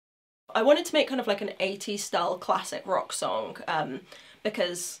I wanted to make kind of like an 80s style classic rock song,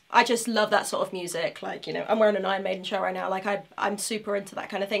 because I just love that sort of music. Like, you know, I'm wearing an Iron Maiden shirt right now, like I'm super into that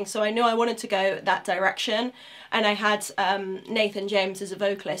kind of thing, so I knew I wanted to go that direction, and I had Nathan James as a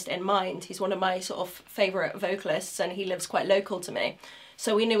vocalist in mind. He's one of my sort of favourite vocalists and he lives quite local to me,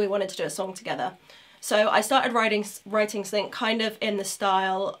 so we knew we wanted to do a song together. So I started writing something kind of in the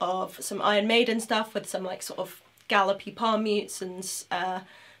style of some Iron Maiden stuff with some like sort of gallopy palm mutes and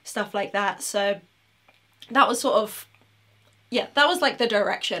stuff like that. So that was sort of, yeah, that was like the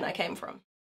direction I came from.